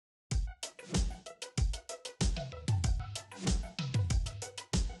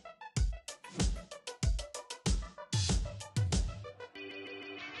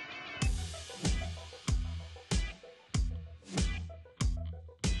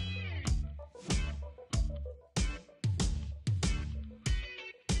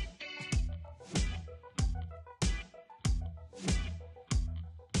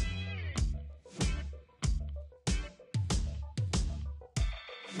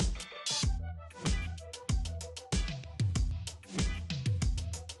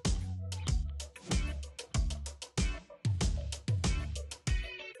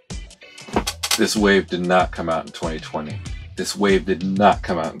This wave did not come out in 2020. This wave did not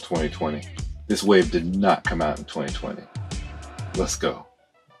come out in 2020. This wave did not come out in 2020. Let's go.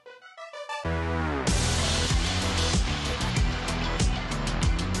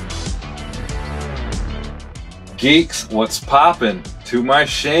 Geeks, what's poppin'? To my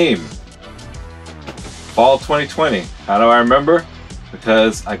shame. Fall 2020. How do I remember?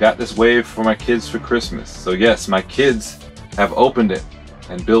 Because I got this wave for my kids for Christmas. So yes, my kids have opened it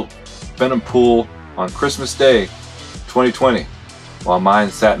and built Venompool on Christmas Day 2020 while mine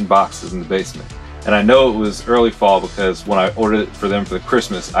sat in boxes in the basement. And I know it was early fall because when I ordered it for them for the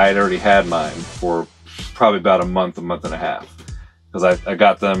Christmas, I had already had mine for probably about a month and a half. Because I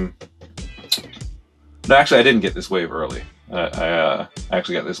got them... No, actually I didn't get this wave early. I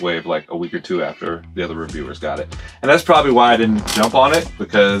actually got this wave like a week or two after the other reviewers got it. And that's probably why I didn't jump on it,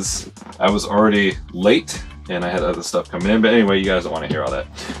 because I was already late and I had other stuff coming in. But anyway, you guys don't want to hear all that.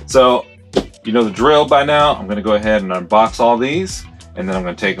 So, you know the drill by now. I'm going to go ahead and unbox all these, and then I'm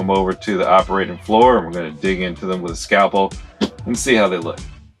going to take them over to the operating floor and we're going to dig into them with a scalpel and see how they look.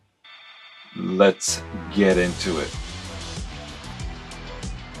 Let's get into it.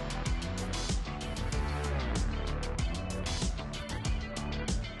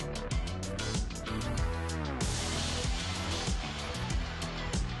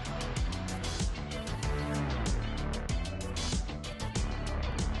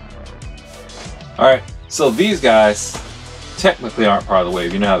 Alright, so these guys technically aren't part of the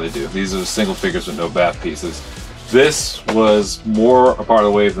wave. You know how they do. These are single figures with no BAF pieces. This was more a part of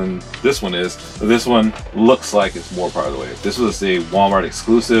the wave than this one is. But this one looks like it's more part of the wave. This was a Walmart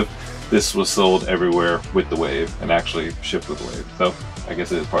exclusive. This was sold everywhere with the wave and actually shipped with the wave. So I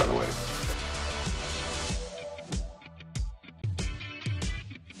guess it is part of the wave.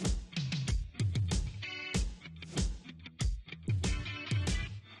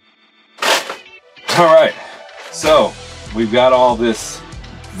 Alright, so we've got all this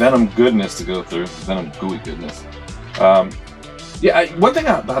Venom goodness to go through, Venom gooey goodness. One thing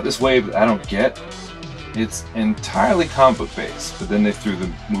about this wave that I don't get, it's entirely comic book based, but then they threw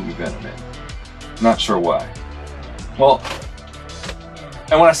the movie Venom in. Not sure why. Well,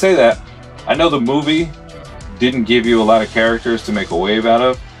 and when I say that, I know the movie didn't give you a lot of characters to make a wave out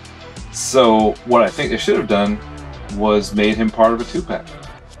of, so what I think they should have done was made him part of a 2-pack.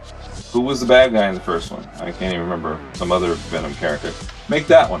 Who was the bad guy in the first one? I can't even remember. Some other Venom character. Make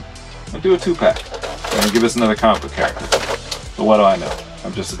that one. And do a 2-pack. And give us another comic book character. But what do I know?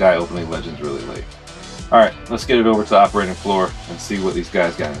 I'm just a guy opening Legends really late. Alright, let's get it over to the operating floor and see what these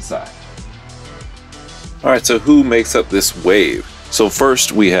guys got inside. Alright, so who makes up this wave? So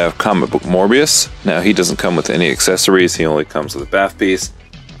first we have comic book Morbius. Now he doesn't come with any accessories. He only comes with a BAF piece.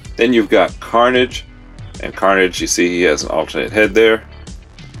 Then you've got Carnage. And Carnage, you see he has an alternate head there.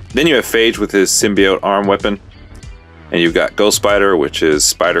 Then you have Phage with his symbiote arm weapon. And you've got Ghost Spider, which is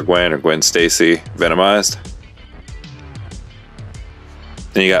Spider-Gwen or Gwen Stacy venomized.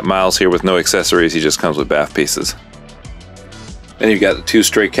 Then you got Miles here with no accessories, he just comes with BAF pieces. Then you've got the 2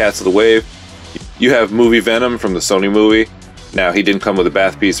 stray cats of the wave. You have Movie Venom from the Sony movie. Now he didn't come with a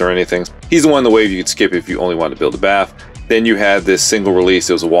BAF piece or anything. He's the one in the wave you could skip if you only wanted to build a BAF. Then you had this single release,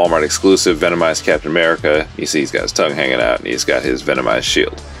 it was a Walmart exclusive, Venomized Captain America. You see he's got his tongue hanging out and he's got his Venomized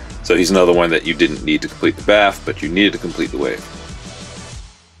shield. So he's another one that you didn't need to complete the BAF, but you needed to complete the wave.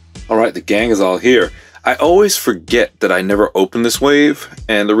 Alright, the gang is all here. I always forget that I never opened this wave,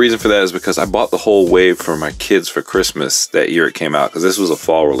 and the reason for that is because I bought the whole wave for my kids for Christmas that year it came out, because this was a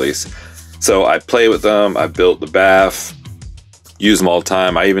fall release. So I played with them, I built the BAF, used them all the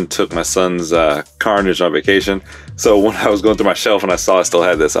time. I even took my son's Carnage on vacation. So when I was going through my shelf and I saw I still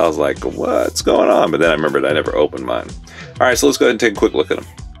had this, I was like, what's going on? But then I remembered I never opened mine. Alright, so let's go ahead and take a quick look at them.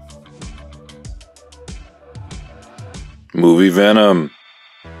 Movie Venom.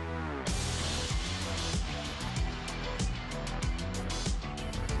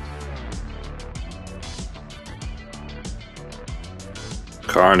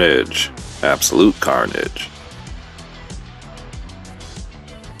 Carnage. Absolute carnage.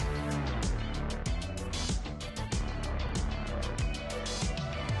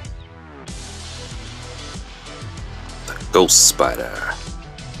 The Ghost Spider.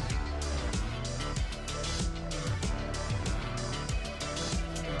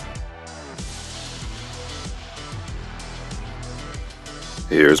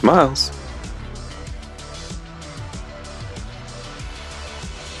 Here's Miles.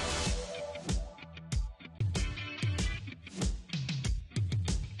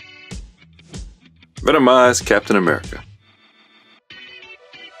 Venomized Captain America.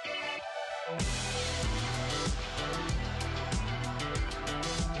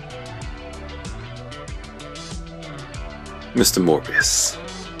 Mr. Morbius.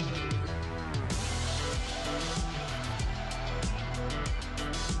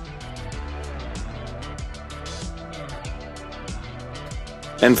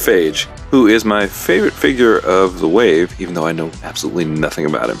 And Phage, who is my favorite figure of the wave, even though I know absolutely nothing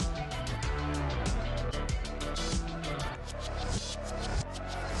about him.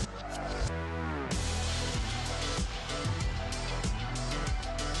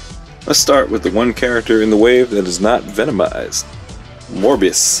 Let's start with the one character in the wave that is not venomized,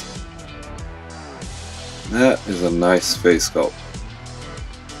 Morbius. That is a nice face sculpt.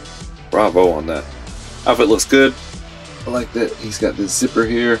 Bravo on that. Outfit looks good. I like that he's got this zipper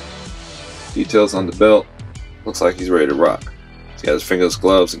here. Details on the belt. Looks like he's ready to rock. He's got his fingerless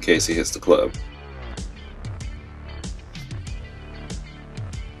gloves in case he hits the club.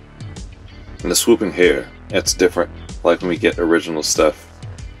 And the swooping hair. That's different. Like when we get original stuff.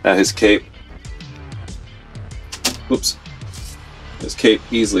 Now his cape. Whoops. His cape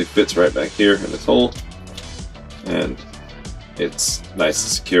easily fits right back here in this hole. And it's nice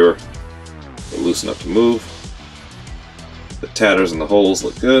and secure. But loose enough to move. The tatters and the holes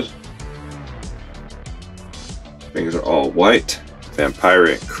look good. Fingers are all white, vampire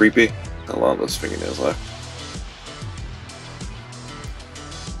and creepy. How long those fingernails are.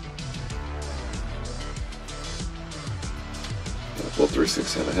 Full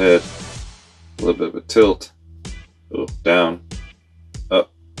 360 on the head. A little bit of a tilt. Oh, down,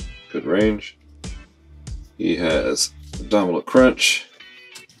 up, good range. He has abdominal crunch.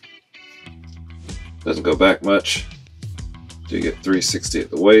 Doesn't go back much. You get 360 at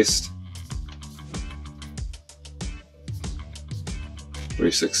the waist,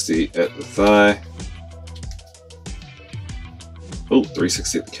 360 at the thigh. Oh,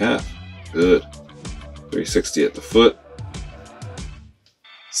 360 at the calf. Good. 360 at the foot.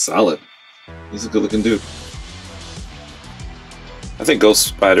 Solid. He's a good looking dude. I think Ghost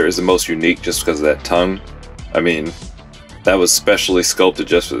Spider is the most unique just because of that tongue. I mean, that was specially sculpted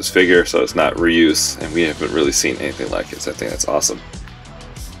just for this figure, so it's not reuse, and we haven't really seen anything like it, so I think that's awesome.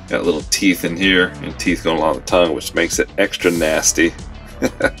 Got little teeth in here, and teeth going along the tongue, which makes it extra nasty.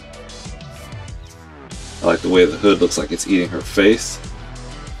 I like the way the hood looks like it's eating her face.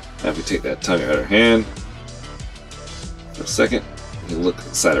 Now if we take that tongue out of her hand, for a second, you look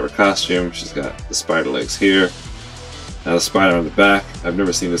inside of her costume, she's got the spider legs here. Now the spider on the back, I've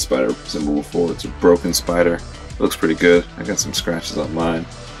never seen this spider symbol before, it's a broken spider. Looks pretty good. I got some scratches on mine.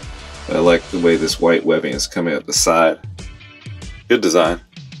 But I like the way this white webbing is coming up the side. Good design.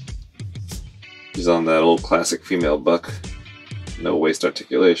 She's on that old classic female buck. No waist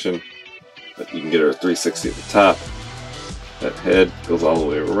articulation. But you can get her a 360 at the top. That head goes all the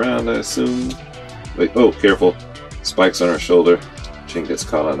way around, I assume. Wait, oh, careful. Spikes on her shoulder. Chin gets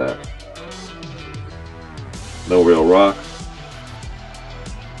caught on that. No real rock.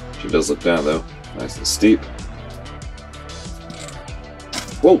 She does look down though. Nice and steep.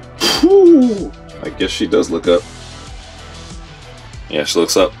 Whoa! Whew. I guess she does look up. Yeah, she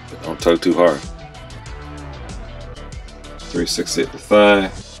looks up, but don't tug too hard. 360 at the thigh.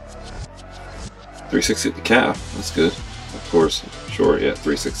 360 at the calf. That's good. Of course, sure, yeah,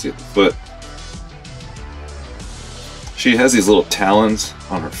 360 at the foot. She has these little talons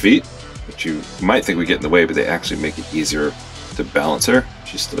on her feet, which you might think would get in the way, but they actually make it easier to balance her.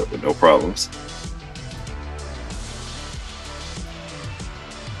 She stood up with no problems.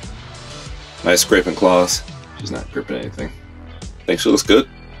 Nice scraping claws. She's not gripping anything. I think she looks good.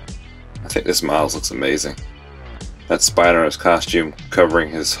 I think this Miles looks amazing. That spider in his costume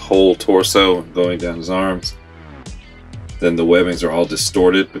covering his whole torso and going down his arms. Then the webbings are all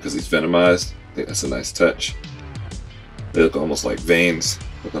distorted because he's venomized. I think that's a nice touch. They look almost like veins.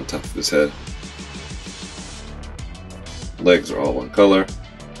 Look on top of his head. Legs are all one color.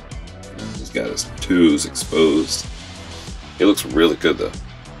 And he's got his toes exposed. He looks really good though.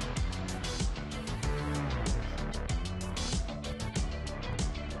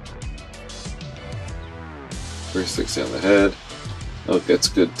 .360 on the head. Oh, it gets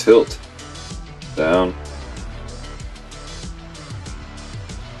good tilt. Down.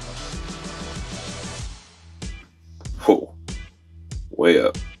 Whoa. Way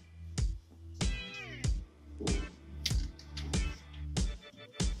up.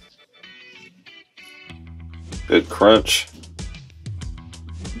 Good crunch.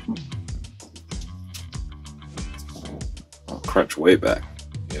 Oh, crunch way back.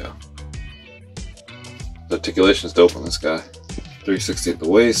 Yeah. The articulation is dope on this guy. 360 at the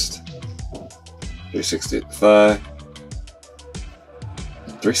waist. 360 at the thigh.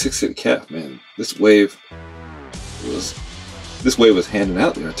 And 360 at the calf, man. This wave was handing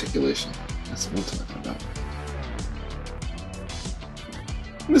out the articulation. That's what I'm talking about.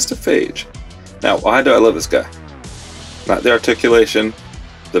 Mr. Phage. Now, why do I love this guy? Not the articulation,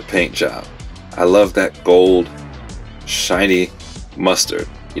 the paint job. I love that gold, shiny mustard.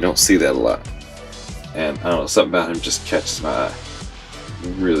 You don't see that a lot. And I don't know, something about him just catches my eye.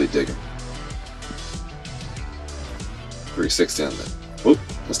 Really dig him. 360 on that. Oop,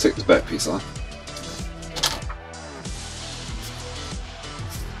 let's take this back piece off.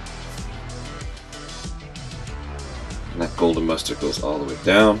 And that golden mustard goes all the way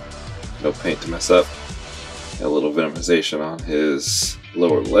down. No paint to mess up. Got a little venomization on his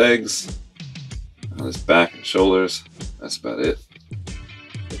lower legs, on his back and shoulders. That's about it.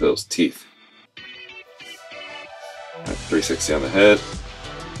 Look at those teeth. Right, 360 on the head.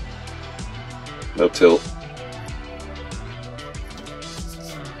 No tilt.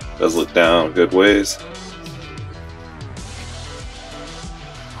 Does look down good ways.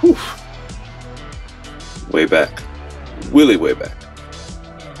 Whew. Way back. Really way back.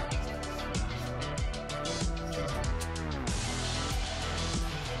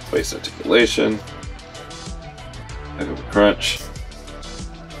 Waist articulation. Back of a crunch.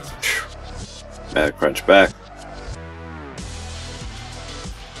 Mad crunch back.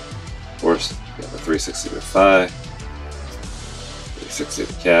 Of course, got the 360 to thigh. 360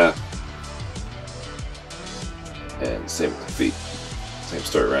 to calf. And same with the feet. Same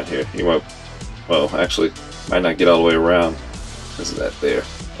story around here. You might, well, actually, might not get all the way around because of that there.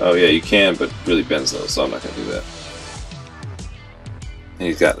 Oh yeah, you can, but really bends those, so I'm not going to do that. And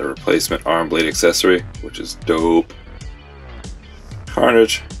he's got the replacement arm blade accessory, which is dope.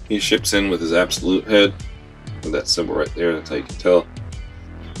 Carnage, he ships in with his absolute head, with that symbol right there, that's how you can tell.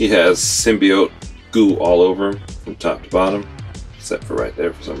 He has symbiote goo all over him, from top to bottom, except for right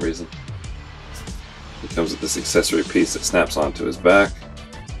there for some reason. He comes with this accessory piece that snaps onto his back.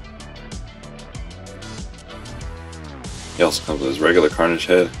 He also comes with his regular Carnage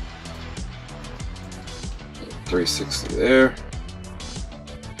head. 360 there.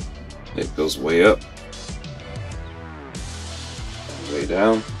 It goes way up. And way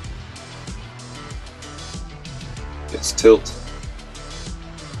down. Gets tilt.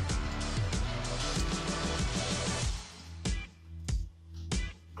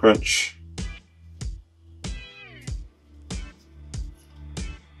 Crunch.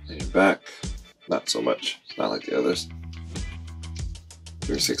 And your back. Not so much. It's not like the others.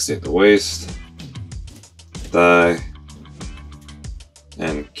 360 at the waist. Thigh.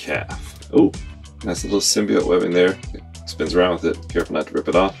 And calf. Oh, nice little symbiote webbing there. It spins around with it. Careful not to rip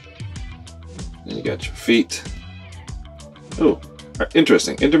it off. Then you got your feet. Oh,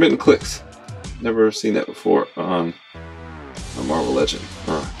 interesting. Intermittent clicks. Never seen that before on a Marvel Legend.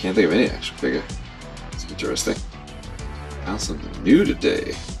 Oh, I can't think of any action figure. It's interesting. Found something new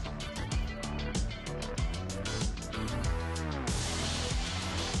today.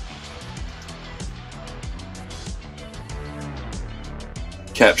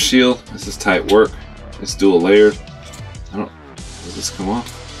 Cap shield. This is tight work. It's dual layered. Does this come off?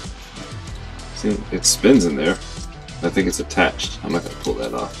 See, it spins in there. I think it's attached. I'm not going to pull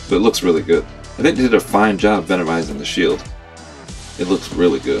that off. But it looks really good. I think they did a fine job venomizing the shield. It looks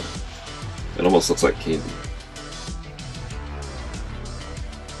really good. It almost looks like candy.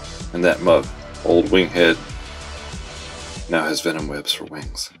 And that mug, old wing head, now has venom webs for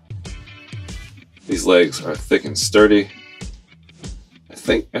wings. These legs are thick and sturdy. I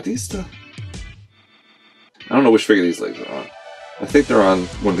think, are these the... I don't know which figure these legs are on. I think they're on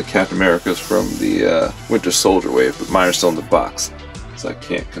one of the Captain Americas from the Winter Soldier wave, but mine are still in the box, so I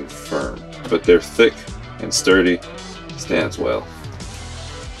can't confirm. But they're thick and sturdy, stands well.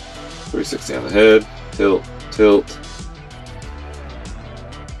 360 on the head, tilt, tilt.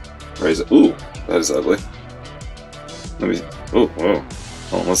 Raise it. Ooh, that is ugly. Let me. Ooh, whoa.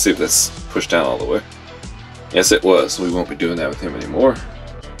 Well, let's see if that's pushed down all the way. Yes, it was. We won't be doing that with him anymore.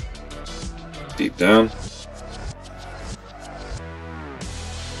 Deep down.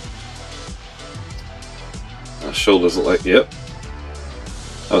 Shoulders look like, yep.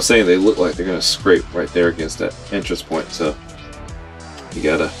 I was saying they look like they're gonna scrape right there against that entrance point, so you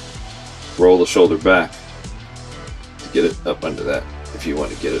gotta roll the shoulder back to get it up under that if you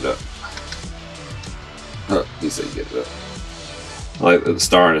want to get it up. Huh, he said you get it up. I like that the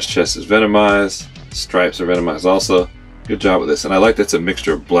star on his chest is venomized, stripes are venomized also. Good job with this, and I like that's a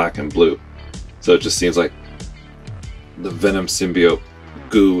mixture of black and blue, so it just seems like the Venom symbiote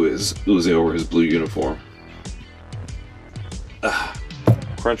goo is oozing over his blue uniform.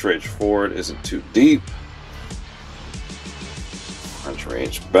 Crunch range forward isn't too deep. Crunch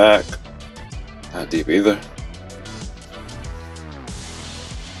range back, not deep either.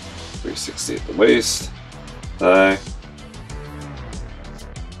 360 at the waist, thigh,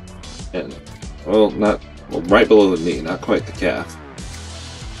 And, well, right below the knee, not quite the calf.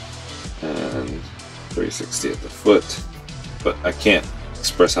 And 360 at the foot. But I can't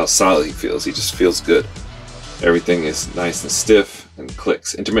express how solid he feels. He just feels good. Everything is nice and stiff and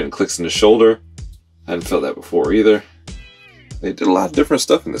clicks. Intermittent clicks in the shoulder. I hadn't felt that before either. They did a lot of different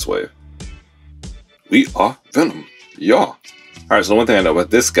stuff in this wave. We are Venom. Yeah. Alright, so the one thing I know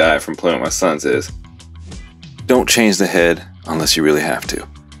about this guy from playing with my sons is don't change the head unless you really have to.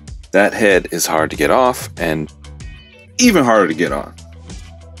 That head is hard to get off and even harder to get on.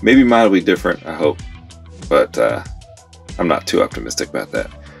 Maybe mine will be different, I hope. But I'm not too optimistic about that.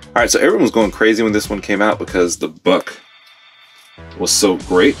 Alright, so everyone was going crazy when this one came out because the buck was so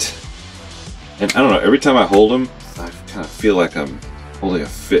great. And I don't know, every time I hold him, I kind of feel like I'm holding a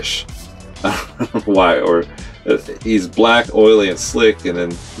fish. I don't know why, or he's black, oily, and slick, and then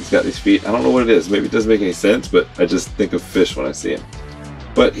he's got these feet. I don't know what it is. Maybe it doesn't make any sense, but I just think of fish when I see him.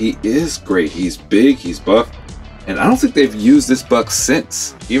 But he is great. He's big, he's buff, and I don't think they've used this buck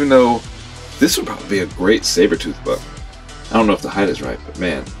since, even though this would probably be a great saber-tooth buck. I don't know if the height is right, but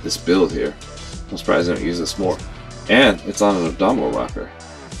man, this build here, I'm surprised they don't use this more. And it's on an abdominal rocker.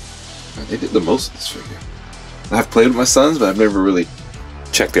 Man, they did the most of this figure. I've played with my sons, but I've never really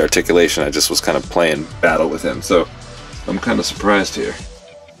checked the articulation. I just was kind of playing battle with him, so I'm kind of surprised here.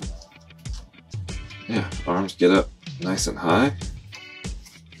 Yeah, arms get up nice and high.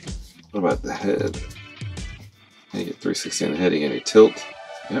 What about the head? You get 360 on the head, you get any tilt?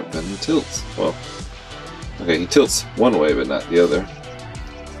 Yep, Venom tilts. Well, okay, he tilts one way, but not the other.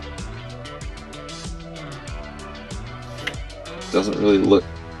 Doesn't really look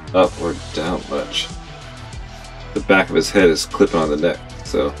up or down much. The back of his head is clipping on the neck,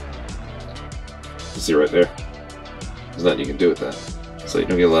 so you see right there. There's nothing you can do with that. So you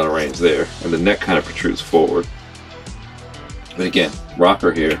don't get a lot of range there, and the neck kind of protrudes forward. But again,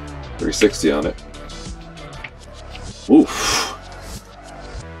 rocker here, 360 on it. Oof.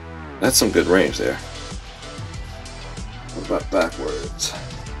 That's some good range there. What about backwards?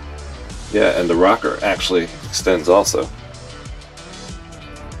 Yeah, and the rocker actually extends also.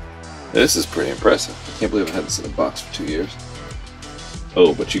 This is pretty impressive. I can't believe I had this in a box for 2 years.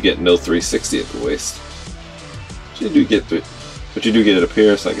 Oh, but you get no 360 at the waist. But you do get it up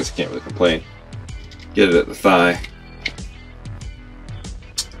here, so I guess you can't really complain. Get it at the thigh.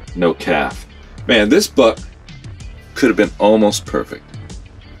 No calf. Man, this buck could have been almost perfect.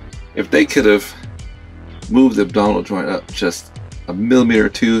 If they could have moved the abdominal joint up just a millimeter or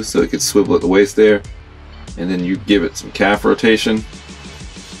two so it could swivel at the waist there, and then you give it some calf rotation,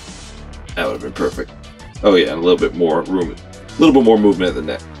 that would have been perfect. Oh yeah, and a little bit more room, a little bit more movement at the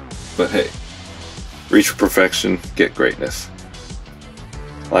neck. But hey, reach for perfection, get greatness.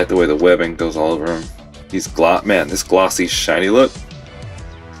 I like the way the webbing goes all over him. Man, this glossy, shiny look,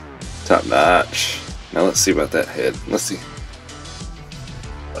 top notch. Now let's see about that head. Let's see.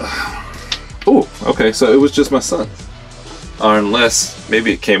 Oh, okay, so it was just my son. Or unless,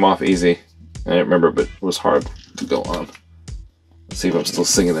 maybe it came off easy. I didn't remember, but it was hard to go on. Let's see if I'm still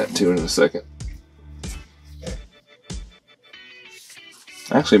singing that tune in a second.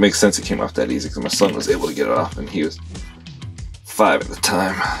 Actually, it makes sense it came off that easy because my son was able to get it off and he was 5 at the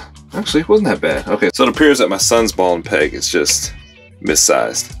time. Actually, it wasn't that bad. Okay, so it appears that my son's ball and peg is just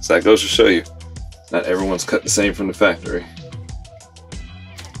missized. So that goes to show you, not everyone's cut the same from the factory.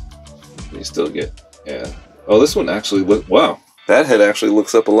 You still get, yeah. Oh, this one actually look. Wow, that head actually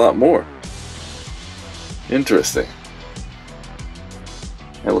looks up a lot more. Interesting.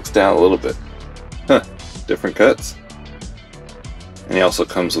 It looks down a little bit. Huh, different cuts. And he also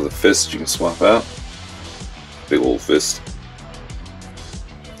comes with a fist you can swap out. Big old fist.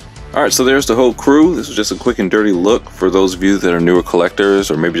 Alright, so there's the whole crew. This was just a quick and dirty look for those of you that are newer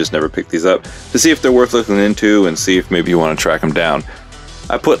collectors or maybe just never picked these up to see if they're worth looking into and see if maybe you want to track them down.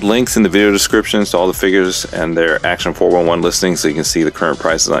 I put links in the video descriptions to all the figures and their Action 411 listings so you can see the current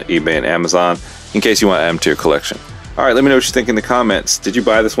prices on eBay and Amazon in case you want to add them to your collection. Alright, let me know what you think in the comments. Did you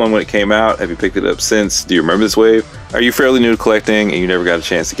buy this one when it came out? Have you picked it up since? Do you remember this wave? Are you fairly new to collecting and you never got a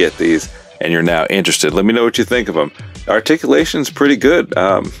chance to get these and you're now interested? Let me know what you think of them. The articulation's pretty good.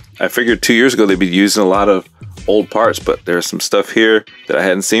 I figured 2 years ago they'd be using a lot of old parts, but there's some stuff here that I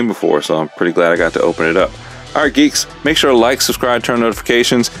hadn't seen before, so I'm pretty glad I got to open it up. Alright geeks, make sure to like, subscribe, turn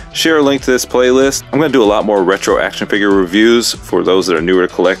notifications, share a link to this playlist. I'm going to do a lot more retro action figure reviews for those that are newer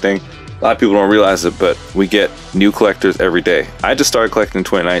to collecting. A lot of people don't realize it, but we get new collectors every day. I just started collecting in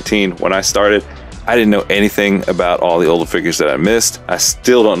 2019. When I started, I didn't know anything about all the older figures that I missed. I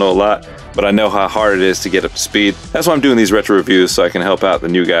still don't know a lot, but I know how hard it is to get up to speed. That's why I'm doing these retro reviews, so I can help out the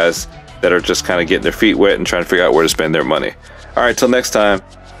new guys that are just kind of getting their feet wet and trying to figure out where to spend their money. Alright, till next time,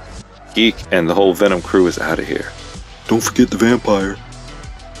 Geek and the whole Venom crew is out of here. Don't forget the vampire.